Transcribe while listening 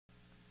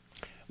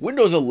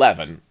Windows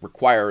 11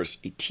 requires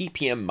a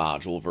TPM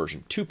module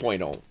version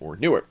 2.0 or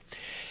newer,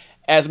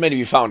 as many of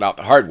you found out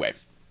the hard way.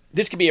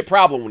 This can be a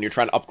problem when you're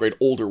trying to upgrade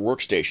older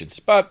workstations,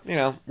 but,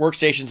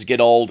 workstations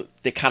get old,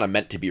 they're kind of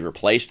meant to be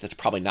replaced. That's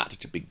probably not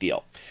such a big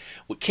deal.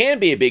 What can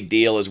be a big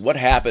deal is what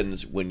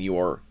happens when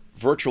your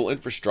virtual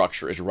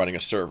infrastructure is running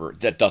a server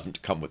that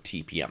doesn't come with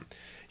TPM.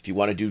 If you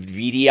want to do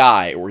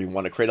VDI, or you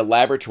want to create a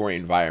laboratory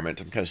environment,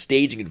 some kind of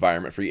staging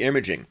environment for your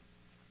imaging,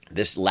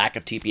 this lack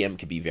of TPM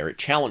can be very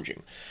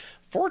challenging.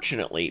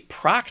 Fortunately,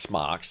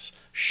 Proxmox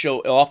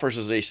offers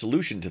us a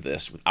solution to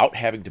this without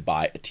having to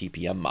buy a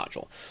TPM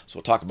module. So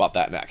we'll talk about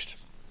that next.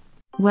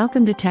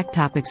 Welcome to Tech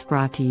Topics,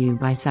 brought to you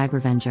by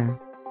Cybervenger.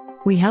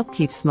 We help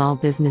keep small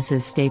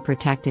businesses stay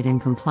protected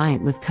and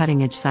compliant with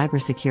cutting-edge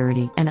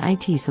cybersecurity and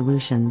IT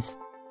solutions.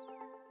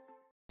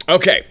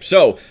 Okay,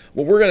 so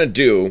what we're going to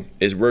do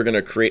is we're going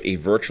to create a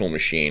virtual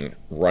machine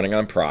running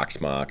on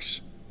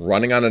Proxmox,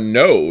 running on a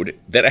node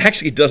that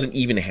actually doesn't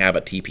even have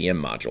a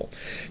TPM module.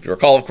 If you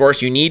recall, of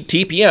course, you need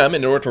TPM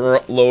in order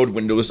to load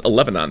Windows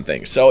 11 on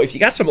things. So if you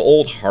got some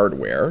old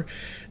hardware,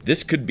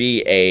 this could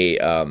be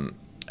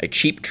a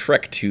cheap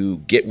trick to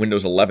get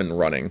Windows 11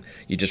 running.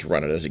 You just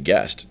run it as a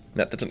guest.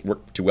 That doesn't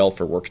work too well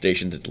for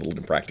workstations. It's a little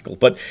impractical.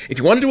 But if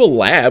you want to do a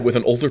lab with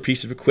an older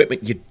piece of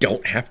equipment, you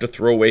don't have to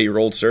throw away your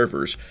old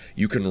servers.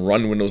 You can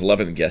run Windows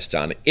 11 guests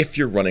on it if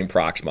you're running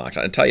Proxmox.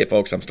 I tell you,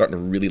 folks, I'm starting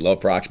to really love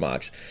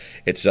Proxmox.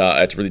 It's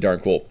really darn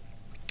cool.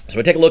 So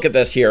we take a look at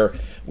this here.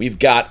 We've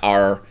got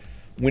our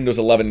Windows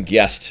 11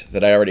 guest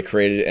that I already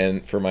created,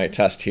 and for my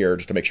test here,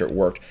 just to make sure it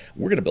worked,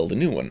 we're going to build a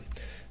new one.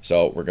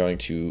 So we're going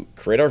to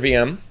create our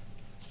VM.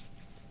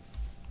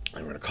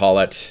 I'm going to call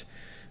it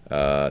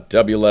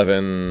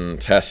W11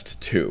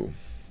 Test 2.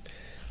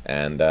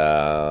 And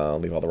I'll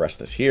leave all the rest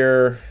of this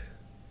here.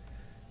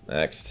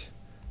 Next.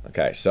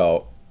 Okay,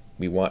 so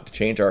we want to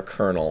change our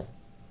kernel,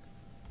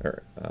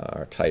 or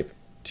our type,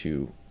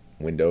 to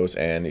Windows.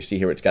 And you see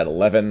here it's got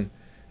 11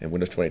 and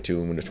Windows 22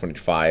 and Windows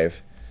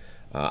 25.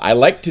 I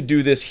like to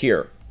do this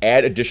here.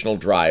 Add additional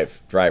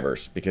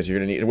drivers, because you're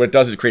going to need, what it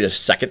does is create a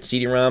second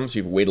CD-ROM, so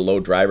you have a way to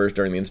load drivers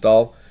during the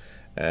install.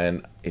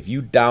 And if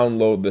you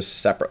download this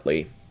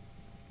separately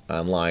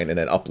online and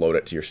then upload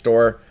it to your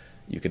store,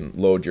 you can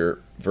load your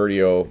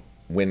Vertio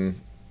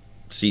Win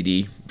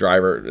CD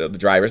driver, the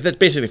drivers. That's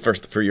basically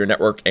first for your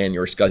network and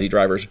your SCSI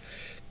drivers.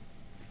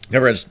 If you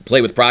ever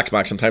play with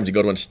Proxmox, sometimes you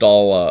go to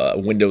install a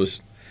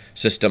Windows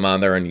system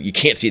on there and you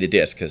can't see the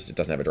disk because it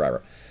doesn't have a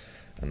driver.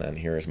 And then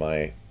here's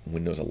my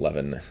Windows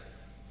 11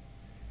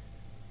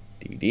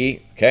 DVD.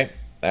 Okay,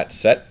 that's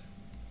set.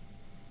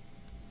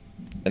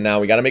 And now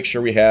we got to make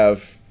sure we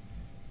have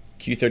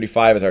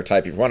Q35 as our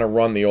type. If you want to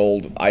run the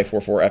old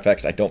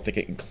i44FX, I don't think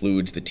it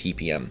includes the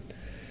TPM.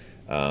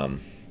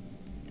 I'm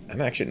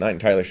actually not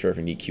entirely sure if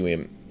you need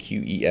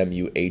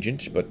QEMU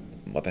agent, but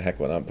what the heck,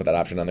 when I put that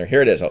option on there.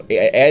 Here it is. I'll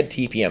add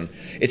TPM.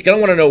 It's going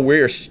to want to know where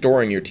you're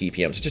storing your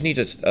TPM, so it just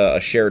needs a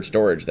shared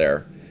storage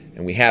there,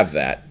 and we have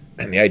that.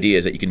 And the idea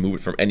is that you can move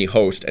it from any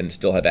host and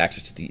still have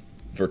access to the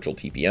virtual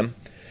TPM.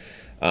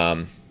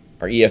 Our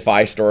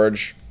EFI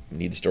storage,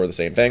 need to store the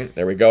same thing.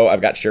 There we go.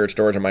 I've got shared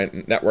storage on my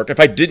network.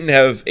 If I didn't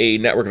have a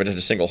network, if it's just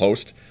a single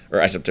host,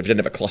 or if I didn't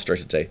have a cluster, I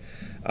should say,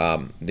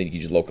 then you could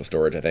use local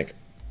storage, I think.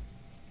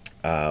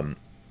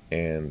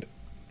 And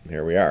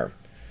here we are.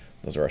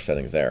 Those are our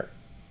settings there.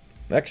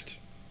 Next.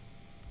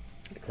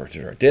 Of course,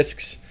 there are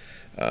disks.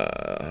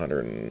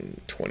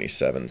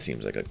 127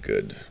 seems like a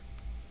good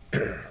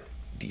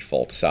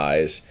default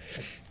size.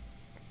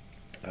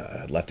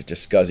 Left it to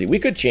SCSI. We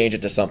could change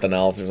it to something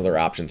else. There's other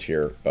options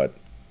here, but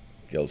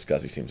the old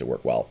SCSI seems to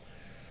work well.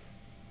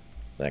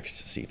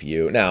 Next,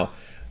 CPU. Now,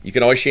 you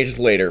can always change it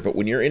later, but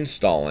when you're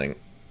installing,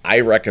 I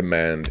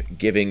recommend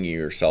giving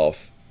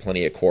yourself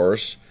plenty of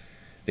cores.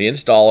 The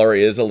installer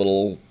is a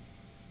little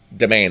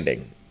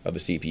demanding of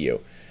the CPU.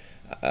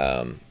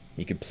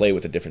 You can play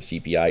with the different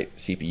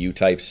CPU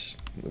types,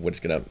 what it's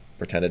going to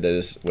pretend it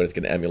is, what it's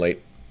going to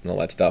emulate, and all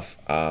that stuff.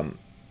 I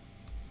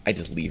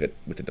just leave it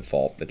with the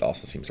default. That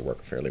also seems to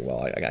work fairly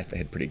well. I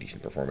had pretty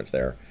decent performance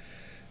there.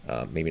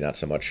 Maybe not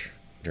so much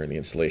during the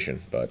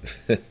installation, but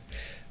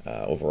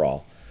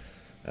overall.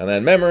 And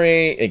then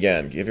memory,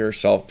 again, give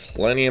yourself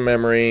plenty of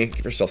memory.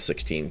 Give yourself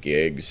 16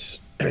 gigs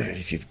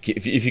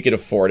if you can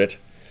afford it.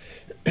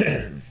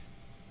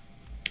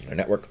 Our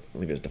network,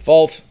 leave it as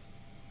default.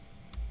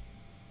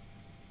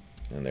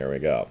 And there we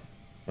go.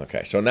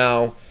 Okay, so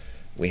now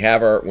we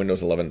have our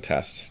Windows 11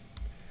 test.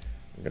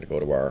 We're going to go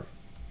to our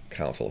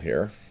console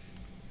here,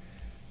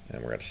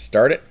 and we're going to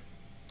start it.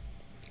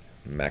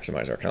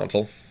 Maximize our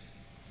console.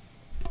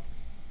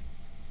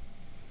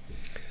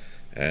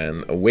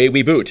 And away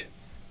we boot.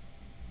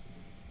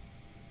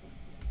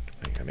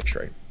 I gotta make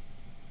sure I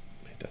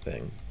hit the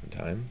thing in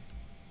time.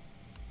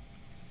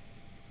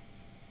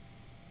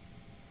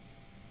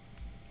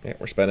 Yeah,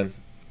 we're spinning.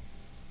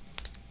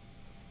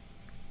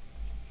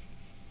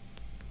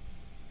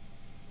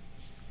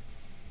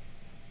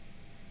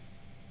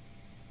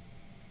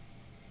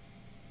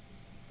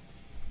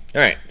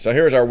 All right, so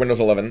here's our Windows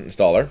 11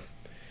 installer.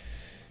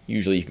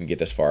 Usually you can get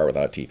this far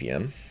without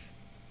TPM.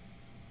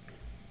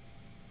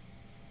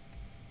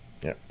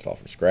 Yeah, it's all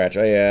from scratch.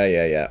 Oh,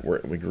 yeah.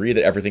 We agree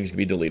that everything's going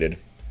to be deleted.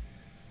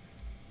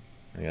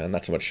 Yeah,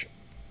 not so much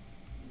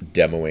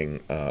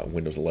demoing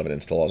Windows 11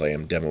 install as I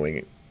am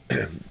demoing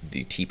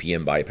the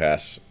TPM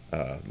bypass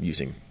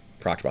using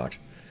Proxmox.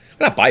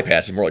 Well, not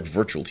bypass, it's more like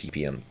virtual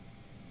TPM.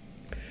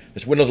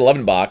 This Windows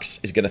 11 box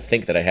is going to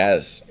think that it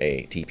has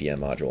a TPM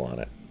module on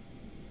it.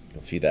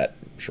 You'll see that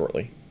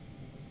shortly.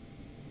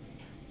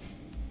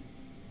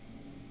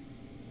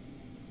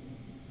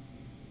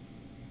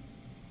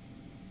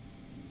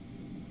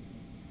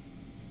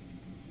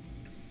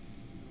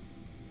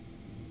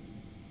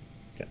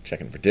 Yeah,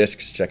 checking for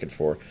disks, checking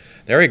for...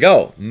 There we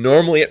go.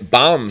 Normally it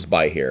bombs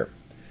by here.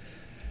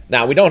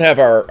 Now, we don't have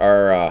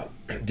our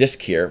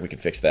disk here. We can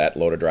fix that.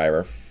 Load a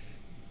driver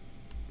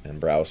and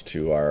browse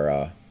to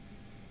our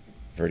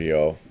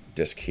Verdio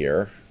disk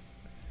here.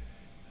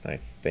 And I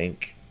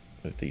think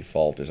the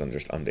default is under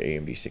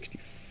AMD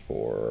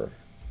 64.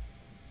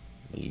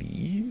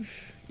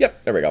 Leave.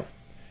 Yep, there we go.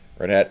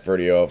 Red Hat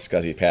Verdio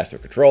SCSI pass-through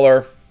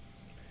controller.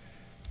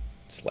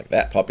 Select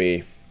that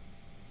puppy.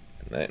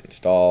 And then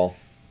install.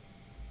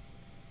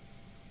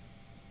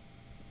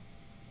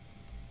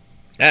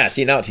 Ah,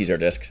 see, now it sees our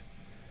disks.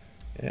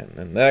 And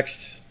then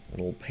next,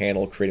 little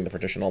panel creating the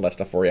partition, all that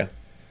stuff for you.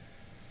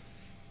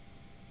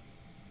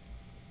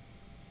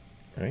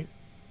 Right?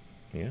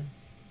 Yeah.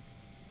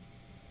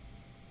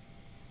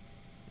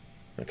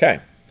 Okay.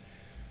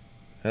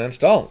 And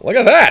install. Look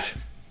at that!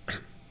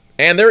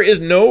 And there is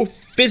no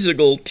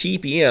physical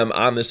TPM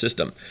on this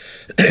system.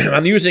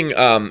 I'm using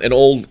an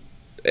old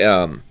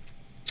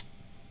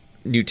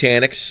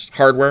Nutanix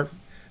hardware.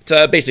 It's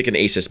basic an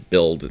ASUS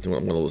build. It's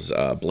one of those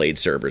blade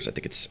servers. I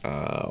think it's,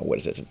 what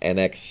is it? It's an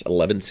NX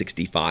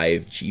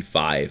 1165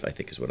 G5, I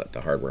think is what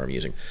the hardware I'm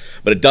using.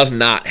 But it does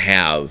not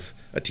have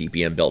a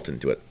TPM built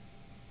into it.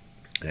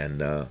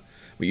 And what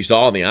you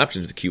saw in the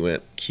options with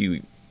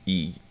the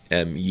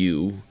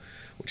QEMU,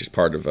 which is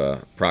part of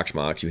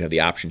Proxmox, you have the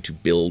option to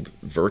build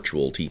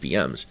virtual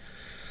TPMs.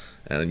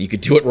 And you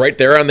could do it right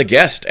there on the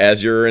guest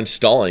as you're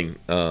installing,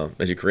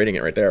 as you're creating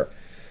it right there.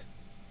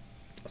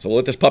 So we'll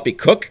let this puppy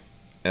cook,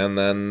 and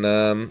then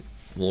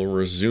we'll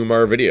resume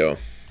our video.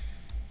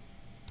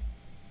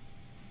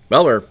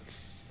 Well, we're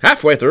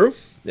halfway through.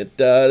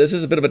 This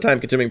is a bit of a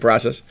time-consuming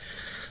process.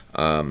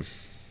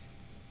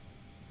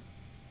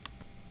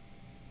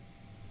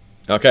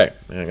 Okay,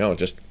 there you go.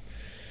 Just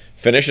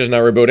finish is now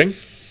rebooting.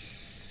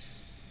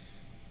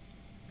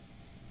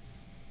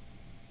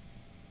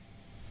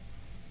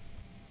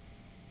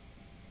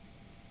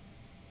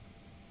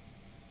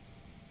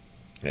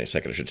 In a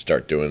second, I should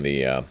start doing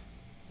the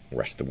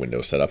rest of the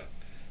Windows setup,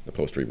 the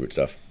post-reboot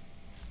stuff.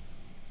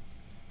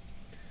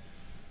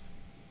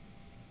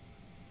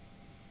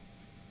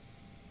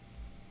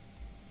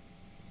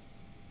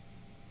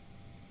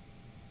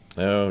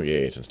 Oh,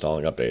 yay, it's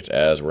installing updates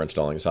as we're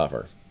installing the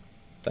software.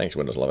 Thanks,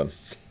 Windows 11.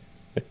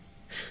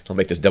 I'll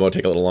make this demo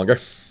take a little longer. In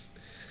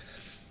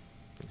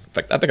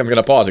fact, I think I'm going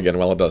to pause again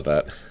while it does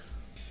that.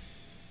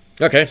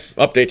 Okay,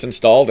 update's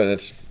installed, and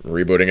it's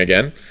rebooting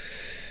again.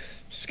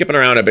 Skipping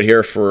around a bit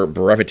here for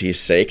brevity's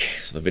sake,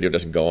 so the video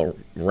doesn't go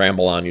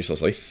ramble on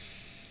uselessly.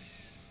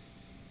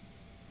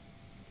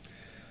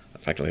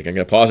 In fact, I think I'm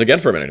going to pause again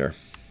for a minute here.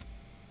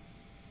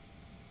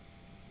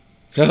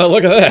 Oh,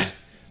 look at that!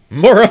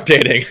 More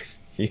updating!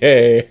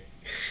 Yay!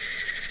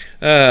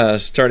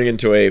 It's turning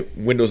into a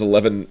Windows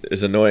 11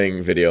 is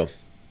annoying video.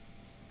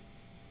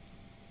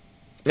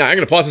 Now, I'm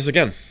going to pause this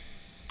again.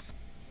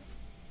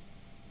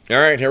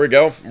 Alright, here we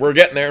go. We're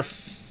getting there.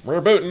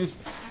 We're booting.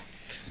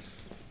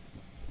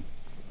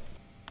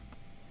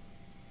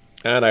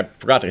 And I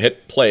forgot to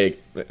hit play,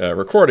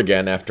 record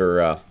again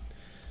after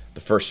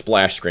the first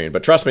splash screen.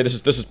 But trust me, this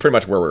is pretty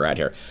much where we're at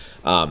here.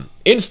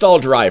 Install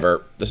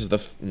driver. This is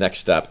the next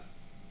step.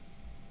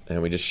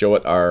 And we just show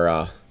it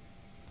our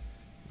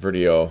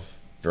Verdio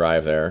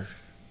drive there.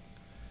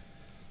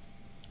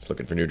 It's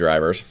looking for new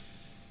drivers.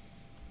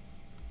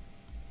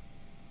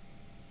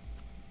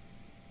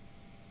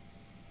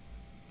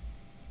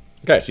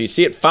 Okay, so you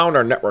see it found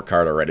our network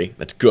card already.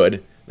 That's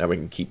good. Now we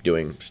can keep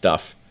doing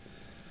stuff.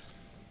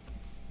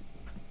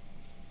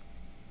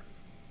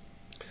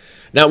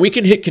 Now we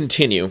can hit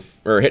continue,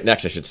 or hit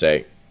next I should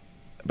say,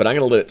 but I'm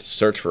going to let it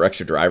search for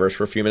extra drivers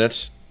for a few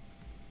minutes.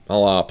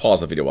 I'll pause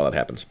the video while that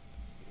happens.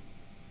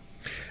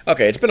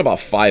 Okay, it's been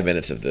about 5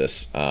 minutes of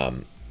this. I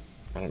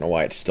don't know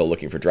why it's still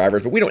looking for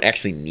drivers, but we don't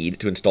actually need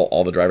to install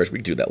all the drivers. We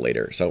can do that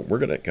later. So we're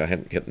going to go ahead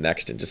and hit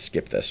next and just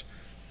skip this.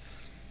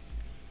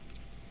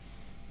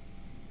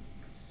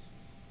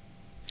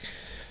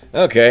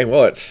 Okay,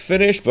 well, it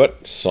finished,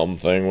 but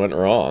something went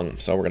wrong.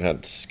 So we're going to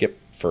have to skip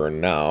for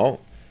now.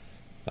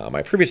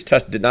 My previous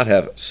test did not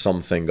have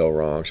something go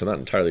wrong, so I'm not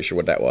entirely sure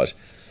what that was.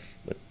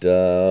 But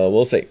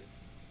we'll see.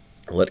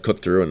 I'll let it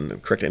cook through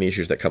and correct any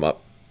issues that come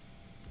up.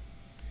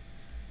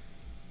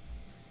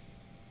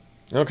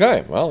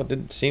 Okay, well, it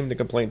didn't seem to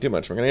complain too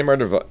much. We're going to name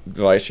our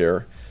device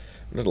here.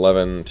 Windows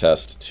 11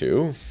 test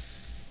 2.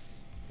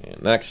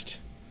 And next.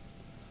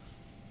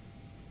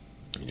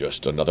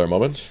 Just another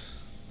moment.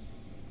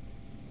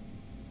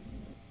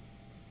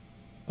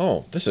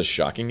 Oh, this is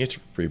shocking. It's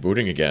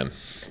rebooting again.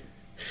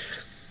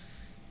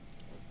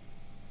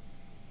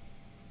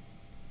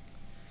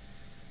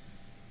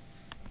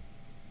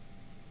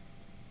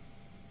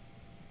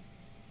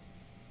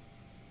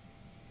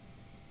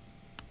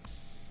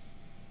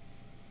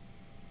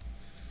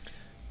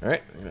 All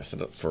right, I'm gonna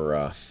set up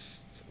for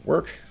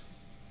work.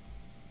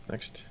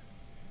 Next.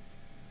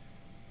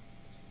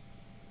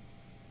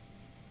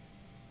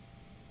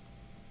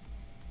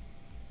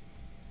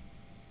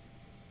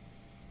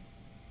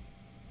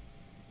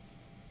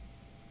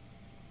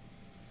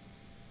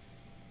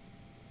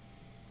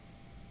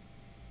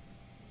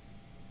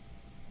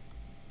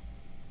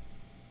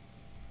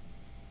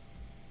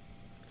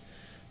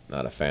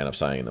 Not a fan of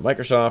signing the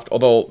Microsoft,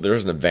 although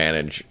there's an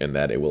advantage in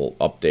that it will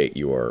update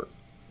your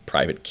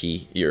private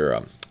key,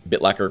 your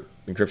BitLocker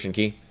encryption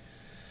key.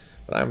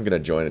 But I'm going to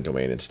join a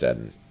domain instead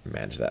and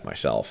manage that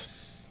myself.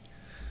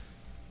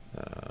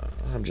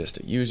 I'm just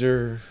a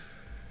user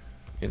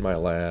in my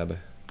lab.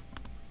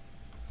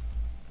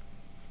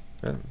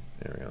 Oh,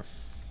 there we go.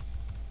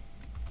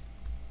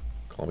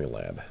 Call me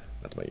lab.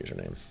 That's my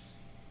username.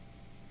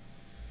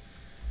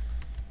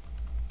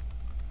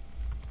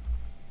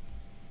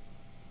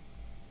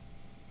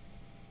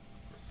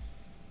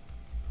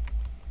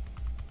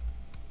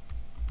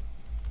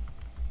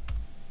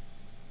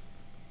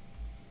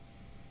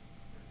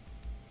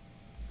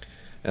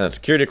 And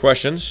security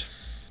questions.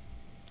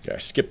 Okay, I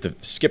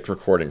skipped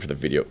recording for the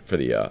video for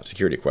the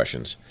security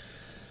questions.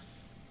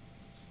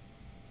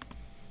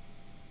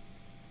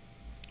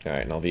 All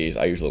right, and all these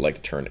I usually like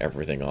to turn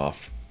everything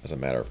off as a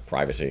matter of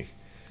privacy.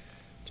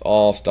 It's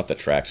all stuff that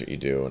tracks what you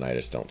do, and I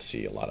just don't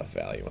see a lot of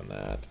value in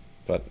that.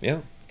 But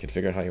yeah,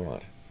 configure it how you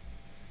want.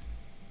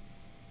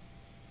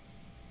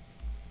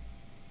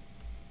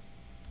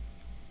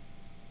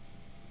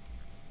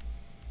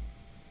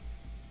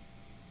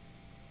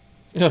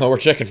 Oh, we're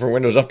checking for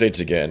Windows updates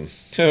again.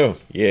 Oh,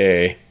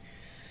 yay.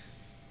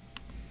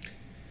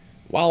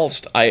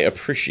 Whilst I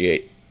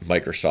appreciate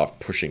Microsoft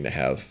pushing to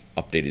have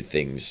updated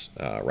things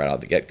right out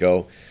of the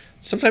get-go,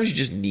 sometimes you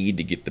just need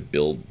to get the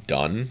build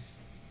done.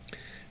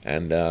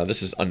 And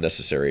this is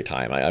unnecessary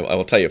time. I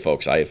will tell you,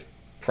 folks, I've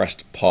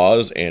pressed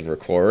pause and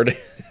record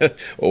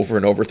over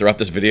and over throughout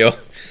this video.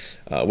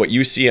 What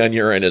you see on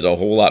your end is a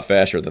whole lot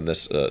faster than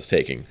this is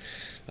taking.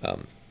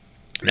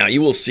 Now,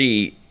 you will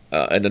see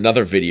in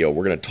another video,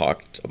 we're going to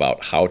talk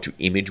about how to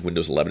image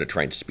Windows 11 to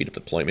try and speed up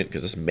deployment,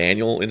 because this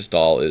manual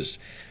install is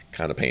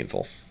kind of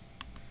painful.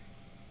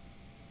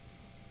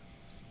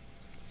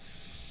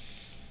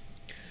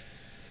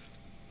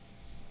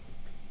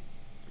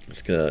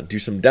 It's going to do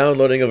some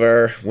downloading of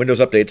our Windows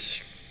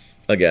updates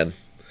again.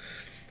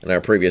 In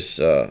our previous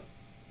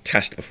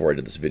test before I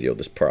did this video,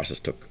 this process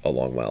took a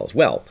long while as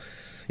well.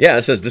 Yeah,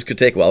 it says this could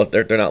take a while.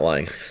 They're not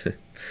lying.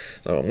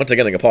 So once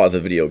again, I'm going to pause the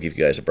video, give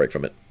you guys a break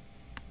from it.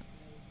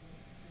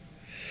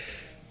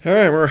 All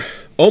right, we're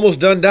almost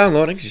done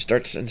downloading. She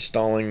starts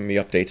installing the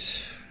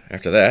updates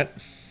after that.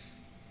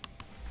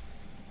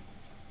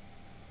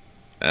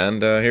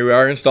 And here we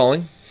are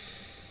installing.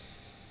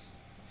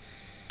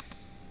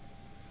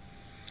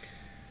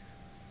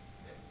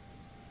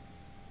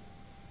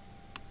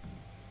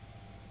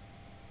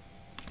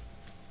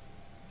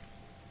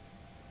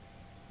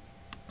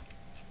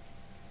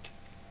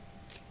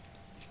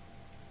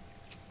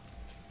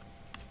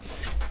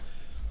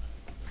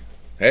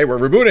 Hey, we're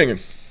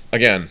rebooting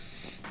again.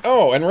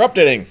 Oh, and we're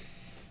updating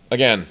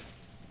again.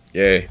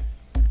 Yay.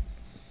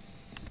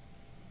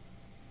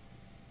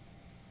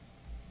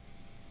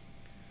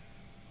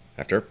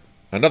 After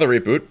another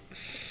reboot.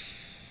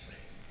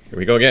 Here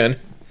we go again.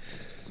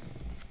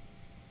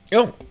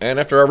 Oh,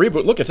 and after our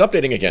reboot, look, it's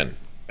updating again.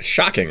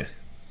 Shocking.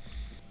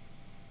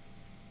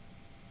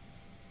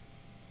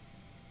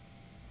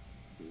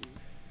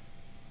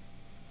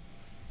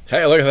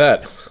 Hey, look at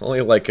that.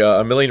 Only like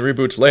a million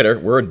reboots later,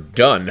 we're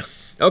done.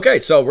 Okay,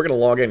 so we're going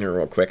to log in here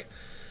real quick,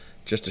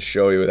 just to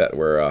show you that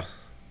we're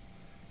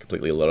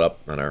completely lit up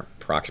on our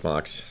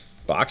Proxmox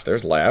box.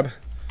 There's lab.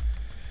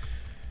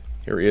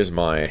 Here is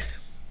my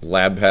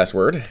lab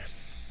password.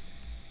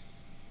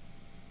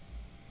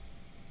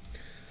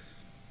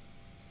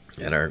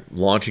 And are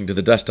launching to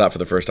the desktop for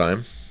the first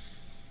time.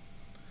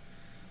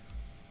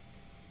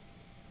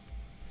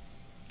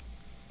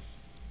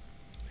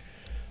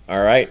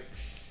 All right,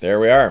 there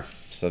we are.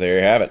 So there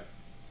you have it.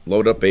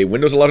 Load up a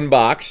Windows 11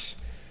 box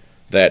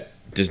that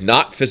does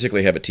not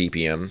physically have a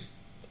TPM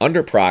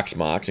under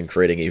Proxmox and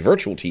creating a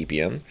virtual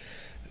TPM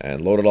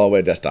and load it all the way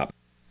to desktop.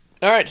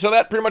 All right, so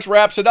that pretty much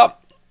wraps it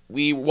up.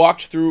 We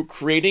walked through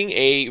creating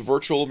a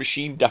virtual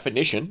machine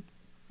definition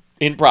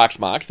in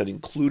Proxmox that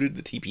included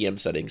the TPM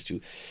settings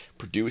to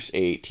produce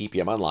a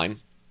TPM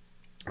online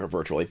or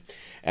virtually.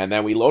 And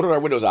then we loaded our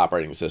Windows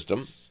operating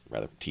system,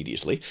 rather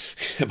tediously,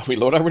 but we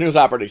loaded our Windows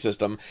operating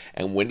system,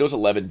 and Windows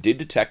 11 did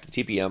detect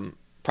the TPM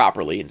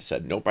properly and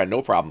said no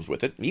problems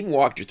with it. We even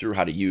walked you through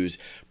how to use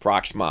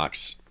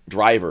Proxmox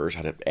drivers,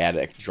 how to add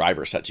extra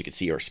driver sets you can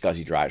see, or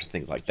SCSI drives and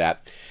things like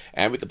that.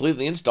 And we completed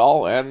the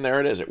install, and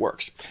there it is. It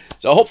works.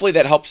 So hopefully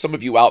that helps some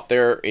of you out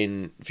there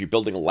if you're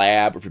building a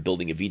lab, or if you're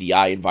building a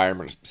VDI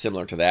environment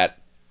similar to that.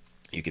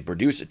 You can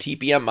produce a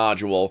TPM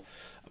module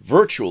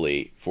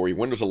virtually for your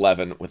Windows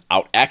 11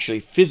 without actually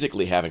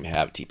physically having to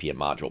have a TPM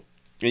module.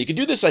 And you can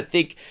do this, I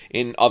think,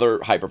 in other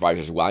hypervisors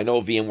as well. I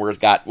know VMware's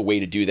got a way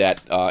to do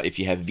that if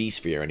you have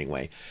vSphere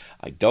anyway.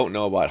 I don't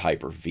know about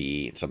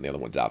Hyper-V and some of the other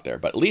ones out there.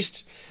 But at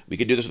least we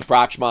can do this with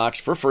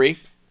Proxmox for free.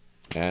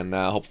 And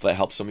hopefully that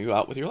helps some of you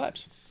out with your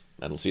labs.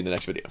 And we'll see you in the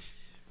next video.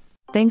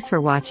 Thanks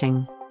for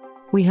watching.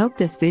 We hope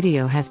this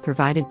video has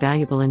provided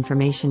valuable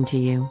information to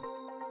you.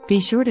 Be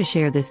sure to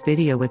share this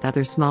video with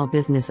other small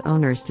business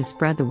owners to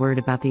spread the word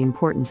about the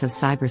importance of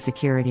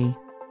cybersecurity.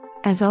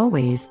 As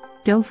always,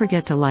 don't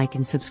forget to like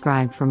and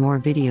subscribe for more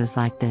videos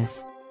like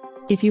this.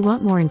 If you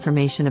want more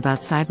information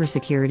about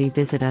cybersecurity,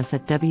 visit us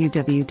at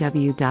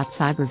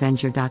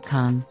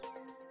www.cybervenger.com.